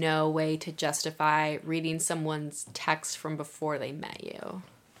absolutely no way to justify reading someone's text from before they met you.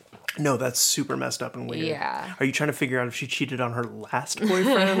 No, that's super messed up and weird. Yeah. Are you trying to figure out if she cheated on her last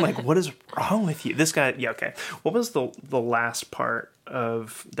boyfriend? Like, what is wrong with you? This guy, yeah, okay. What was the last part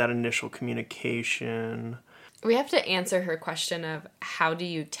of that initial communication? We have to answer her question of how do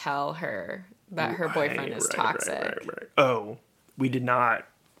you tell her that her boyfriend is toxic? Right. Oh, we did not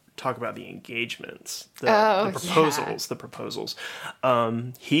talk about the engagements, the proposals.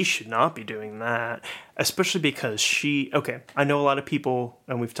 He should not be doing that, especially because I know a lot of people,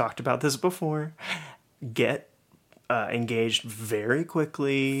 and we've talked about this before, get engaged very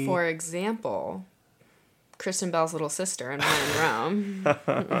quickly. For example, Kristen Bell's little sister in When in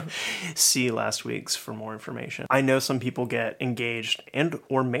Rome. See last week's for more information. I know some people get engaged and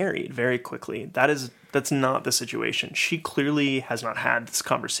or married very quickly. That's not the situation. She clearly has not had this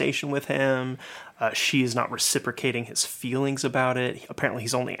conversation with him. She is not reciprocating his feelings about it. Apparently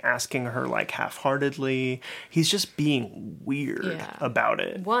he's only asking her like half-heartedly. He's just being weird about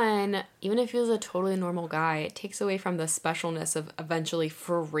it. One, even if he was a totally normal guy, it takes away from the specialness of eventually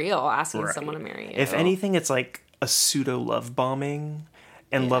for real asking someone to marry you. If anything, it's like a pseudo love bombing.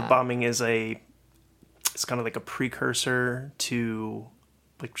 And love bombing is it's kind of like a precursor to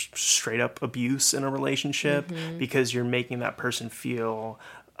like straight up abuse in a relationship, because you're making that person feel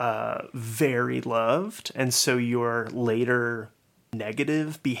very loved, and so your later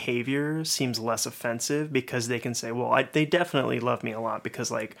negative behavior seems less offensive because they can say, well, they definitely love me a lot because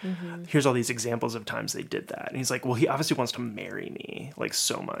like here's all these examples of times they did that. And he's like, well, he obviously wants to marry me like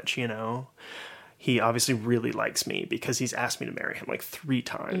so much, you know. He obviously really likes me because he's asked me to marry him like 3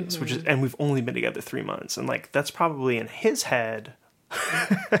 times, and we've only been together 3 months. And like, that's probably in his head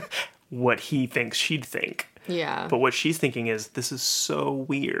what he thinks she'd think. Yeah. But what she's thinking is, this is so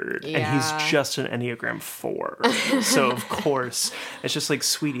weird. Yeah. And he's just an Enneagram 4. So of course, it's just like,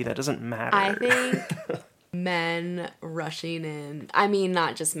 sweetie, that doesn't matter. I think men rushing in, I mean,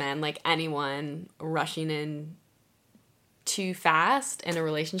 not just men, like anyone rushing in too fast in a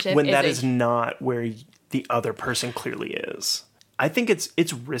relationship when that is not where the other person clearly is. I think it's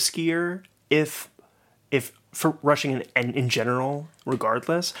riskier if for rushing in general,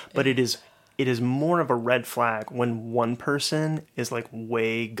 regardless, but it is more of a red flag when one person is like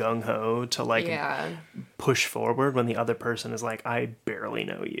way gung-ho to like push forward when the other person is like, I barely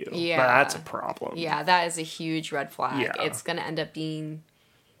know you. Yeah. That's a problem. Yeah, that is a huge red flag. Yeah. It's going to end up being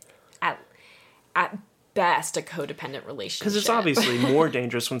at best a codependent relationship. Because it's obviously more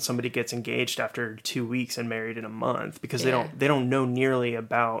dangerous when somebody gets engaged after 2 weeks and married in a month, because they don't know nearly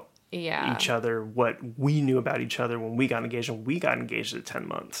about each other what we knew about each other when we got engaged, and we got engaged at 10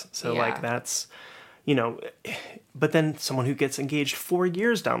 months. So like that's, you know, but then someone who gets engaged 4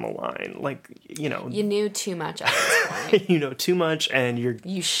 years down the line, like, you know, you knew too much at this point. You know too much, and you're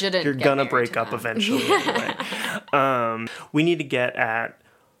gonna break up eventually. Anyway. We need to get at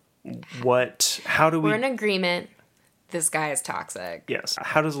we're in agreement. This guy is toxic. Yes.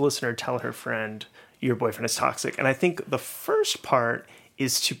 How does a listener tell her friend your boyfriend is toxic? And I think the first part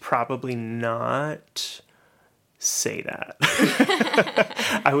is to probably not say that.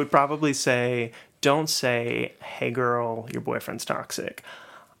 I would probably say, don't say, hey girl, your boyfriend's toxic.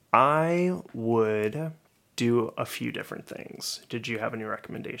 I would do a few different things. Did you have any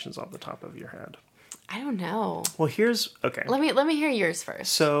recommendations off the top of your head? I don't know. Well, okay. Let me hear yours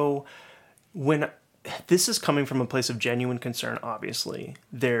first. So when this is coming from a place of genuine concern, obviously,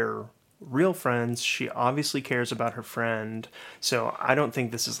 they're real friends. She obviously cares about her friend. So I don't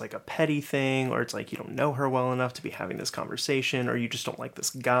think this is like a petty thing, or it's like you don't know her well enough to be having this conversation, or you just don't like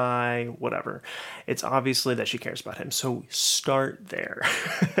this guy, whatever. It's obviously that she cares about him. So start there.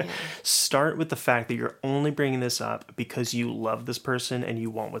 Yeah. Start with the fact that you're only bringing this up because you love this person and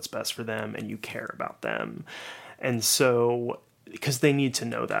you want what's best for them and you care about them. And so, because they need to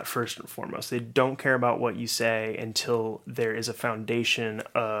know that first and foremost. They don't care about what you say until there is a foundation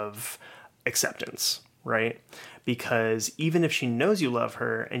of acceptance, right? Because even if she knows you love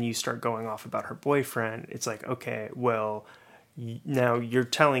her and you start going off about her boyfriend, it's like, okay, well, now you're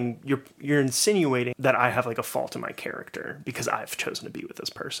insinuating that I have like a fault in my character because I've chosen to be with this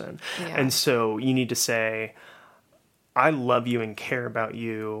person. Yeah. And so you need to say, I love you and care about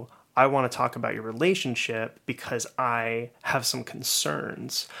you. I want to talk about your relationship because I have some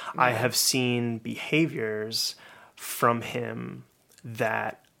concerns. Yeah. I have seen behaviors from him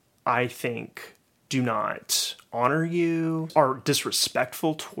that I think do not honor you, are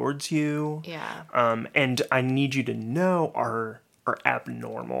disrespectful towards you. Yeah. And I need you to know are are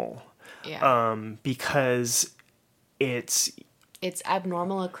abnormal. Yeah. Because it's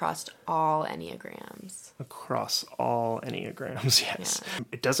abnormal across all Enneagrams. Across all Enneagrams, yes. Yeah.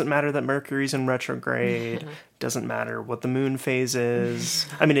 It doesn't matter that Mercury's in retrograde. Doesn't matter what the moon phase is.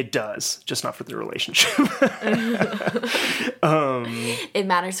 I mean, it does, just not for the relationship. It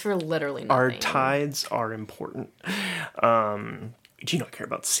matters for literally nothing. Our tides are important. Do you not care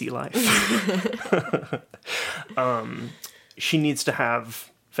about sea life? She needs to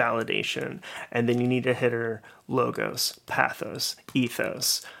have validation, and then you need to hit her logos, pathos,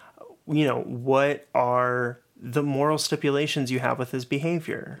 ethos. You know, what are the moral stipulations you have with his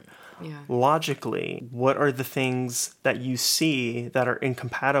behavior? Yeah. Logically, what are the things that you see that are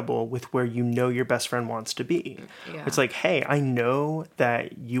incompatible with where you know your best friend wants to be? Yeah. It's like, hey, I know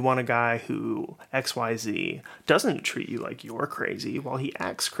that you want a guy who XYZ doesn't treat you like you're crazy while he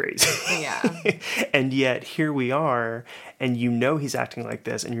acts crazy. Yeah. And yet here we are, and you know he's acting like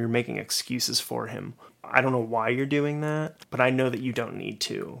this, and you're making excuses for him. I don't know why you're doing that, but I know that you don't need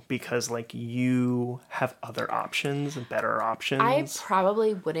to, because like you have other options and better options. I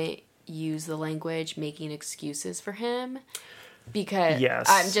probably wouldn't use the language making excuses for him, because yes.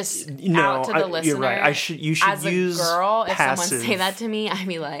 I'm just out to the listener. You're right. You should as use a girl, passive. if someone say that to me, I'd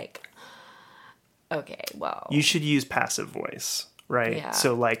be like, okay, well. You should use passive voice, right? Yeah.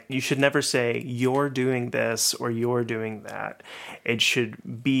 So like you should never say you're doing this or you're doing that. It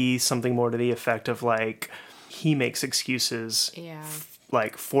should be something more to the effect of like he makes excuses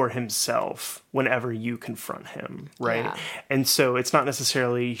like for himself whenever you confront him, right? Yeah. And so it's not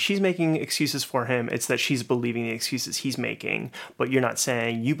necessarily she's making excuses for him, it's that she's believing the excuses he's making, but you're not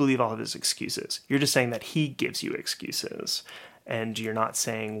saying you believe all of his excuses. You're just saying that he gives you excuses, and you're not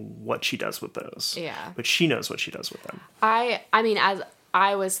saying what she does with those. Yeah. But she knows what she does with them. I mean, as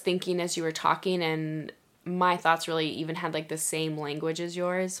I was thinking as you were talking, and my thoughts really even had like the same language as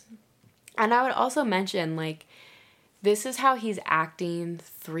yours. And I would also mention, like, this is how he's acting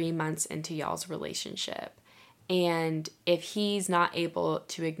 3 months into y'all's relationship. And if he's not able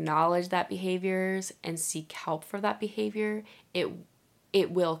to acknowledge that behaviors and seek help for that behavior, it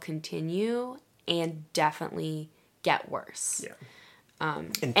will continue and definitely get worse. Yeah.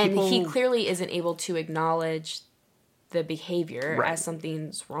 And he clearly isn't able to acknowledge the behavior right. as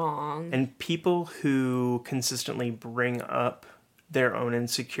something's wrong. And people who consistently bring up their own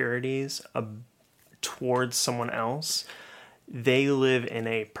insecurities towards someone else, they live in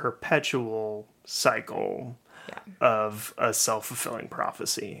a perpetual cycle of a self-fulfilling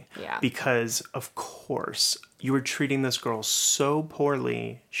prophecy. Yeah. Because, of course, you were treating this girl so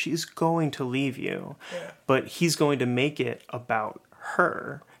poorly, she's going to leave you. Yeah. But he's going to make it about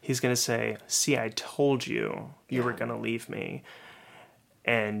her. He's going to say, see, I told you were going to leave me.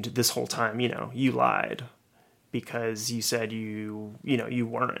 And this whole time, you lied. Because you said you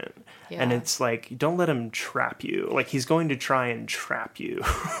weren't. Yeah. And it's like, don't let him trap you. Like, he's going to try and trap you.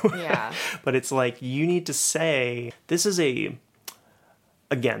 Yeah. But it's like, you need to say, this is a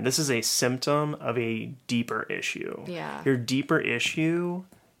symptom of a deeper issue. Yeah. Your deeper issue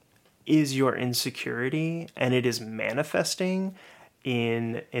is your insecurity, and it is manifesting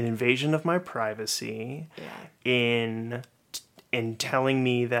in an invasion of my privacy, in telling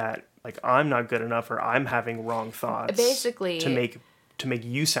me that, like, I'm not good enough, or I'm having wrong thoughts. Basically, to make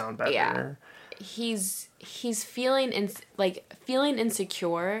you sound better. Yeah. He's feeling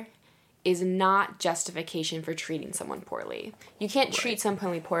insecure is not justification for treating someone poorly. You can't treat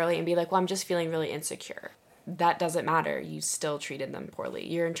someone poorly and be like, well, I'm just feeling really insecure. That doesn't matter. You still treated them poorly.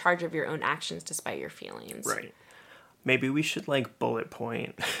 You're in charge of your own actions despite your feelings. Right. Maybe we should bullet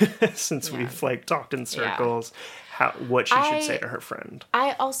point since we've talked in circles what she should say to her friend.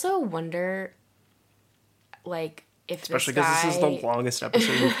 I also wonder if especially because this is the longest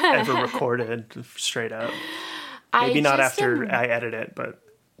episode we've ever recorded, straight up. Maybe not after I edit it, but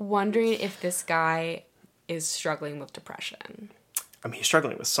wondering if this guy is struggling with depression. I mean, he's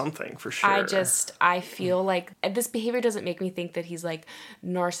struggling with something for sure. I feel like this behavior doesn't make me think that he's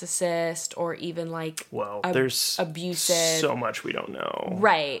narcissist or even there's abusive. So much we don't know.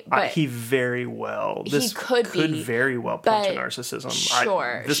 Right. But he very well, this could very well point to narcissism.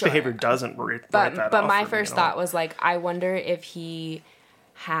 Sure. This behavior doesn't write that off. But my first thought was I wonder if he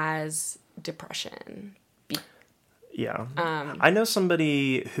has depression. Yeah. I know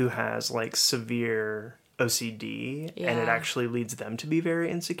somebody who has severe OCD, and it actually leads them to be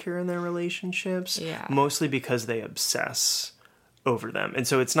very insecure in their relationships, mostly because they obsess over them. And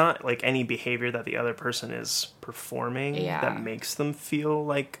so it's not any behavior that the other person is performing that makes them feel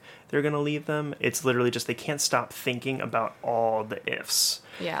like they're going to leave them. It's literally just they can't stop thinking about all the ifs.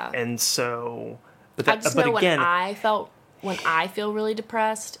 Yeah. And so... I just know when I felt when I feel really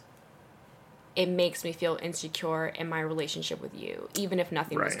depressed, it makes me feel insecure in my relationship with you, even if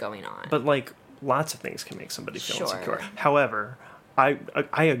nothing was going on. But, like, lots of things can make somebody feel Sure. insecure. However,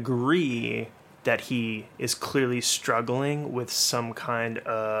 I agree that he is clearly struggling with some kind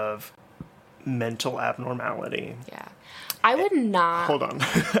of mental abnormality. Yeah. I would not... Hold on.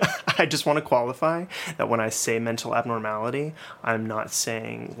 I just want to qualify that when I say mental abnormality, I'm not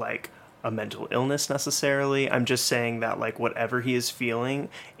saying, like, a mental illness necessarily. I'm just saying that, like, whatever he is feeling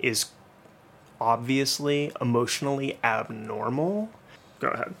is obviously emotionally abnormal. Go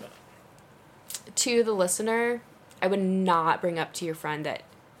ahead. To the listener, I would not bring up to your friend that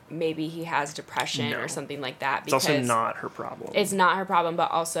maybe he has depression or something like that. Because it's also not her problem. It's not her problem,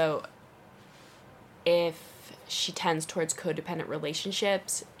 but also if she tends towards codependent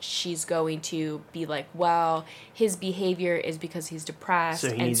relationships, she's going to be like, well, his behavior is because he's depressed.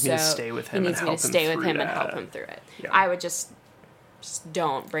 So he needs me to stay with him and help him through it. Yeah. I would just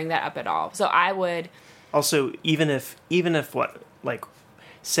don't bring that up at all. So I would... Also, even if what, like,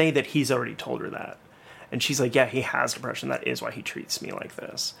 say that he's already told her that, and she's like, yeah, he has depression, that is why he treats me like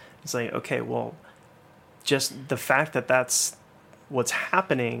this. It's like, okay, well, just the fact that that's what's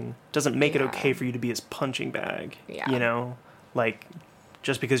happening doesn't make it okay for you to be his punching bag. Yeah. You know? Like,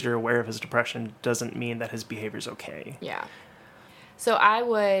 just because you're aware of his depression doesn't mean that his behavior's okay. Yeah. So I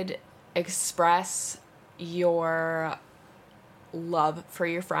would express your love for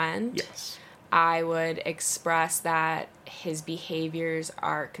your friend. Yes. I would express that his behaviors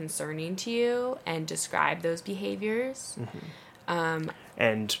are concerning to you and describe those behaviors. Mm-hmm.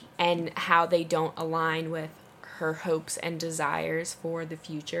 And how they don't align with her hopes and desires for the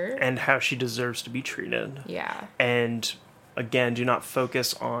future. And how she deserves to be treated. Yeah. And again, do not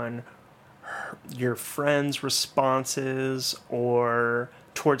focus on your friend's responses or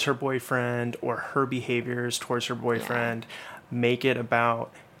towards her boyfriend or her behaviors towards her boyfriend. Yeah. Make it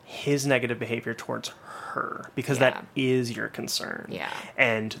about his negative behavior towards her, because that is your concern. Yeah.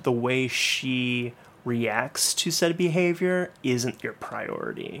 And the way she reacts to said behavior isn't your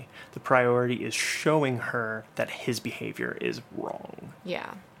priority. The priority is showing her that his behavior is wrong.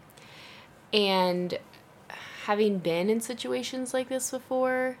 Yeah. And having been in situations like this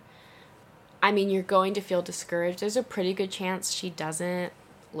before, I mean, you're going to feel discouraged. There's a pretty good chance she doesn't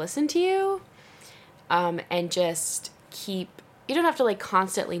listen to you. And just keep, you don't have to like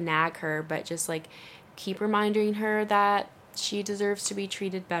constantly nag her, but just like keep reminding her that she deserves to be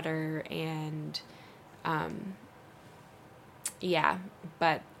treated better. And yeah,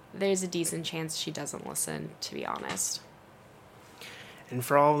 but there's a decent chance she doesn't listen, to be honest. And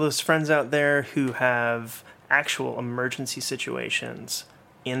for all those friends out there who have actual emergency situations,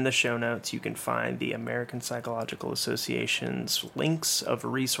 in the show notes you can find the American Psychological Association's links of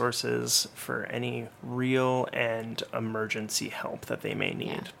resources for any real and emergency help that they may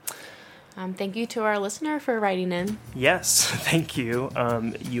need. Yeah. Thank you to our listener for writing in. Yes, thank you.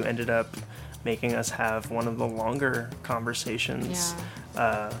 You ended up making us have one of the longer conversations.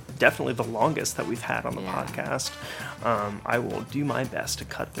 Yeah. Definitely the longest that we've had on the podcast. I will do my best to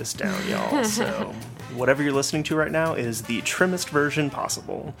cut this down, y'all. So whatever you're listening to right now is the trimmest version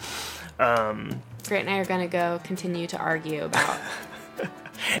possible. Grant and I are going to go continue to argue about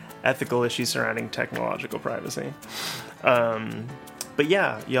ethical issues surrounding technological privacy. But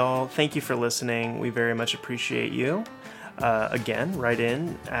yeah, y'all, thank you for listening. We very much appreciate you. Again, write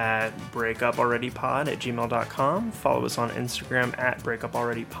in at breakupalreadypod@gmail.com. Follow us on Instagram at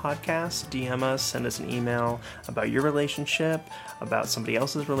breakupalreadypodcast. DM us, send us an email about your relationship, about somebody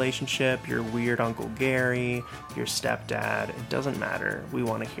else's relationship, your weird Uncle Gary, your stepdad. It doesn't matter. We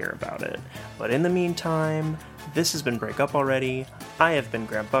want to hear about it. But in the meantime, this has been Break Up Already. I have been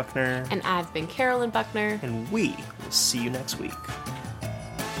Grant Buckner. And I've been Carolyn Buckner. And we will see you next week.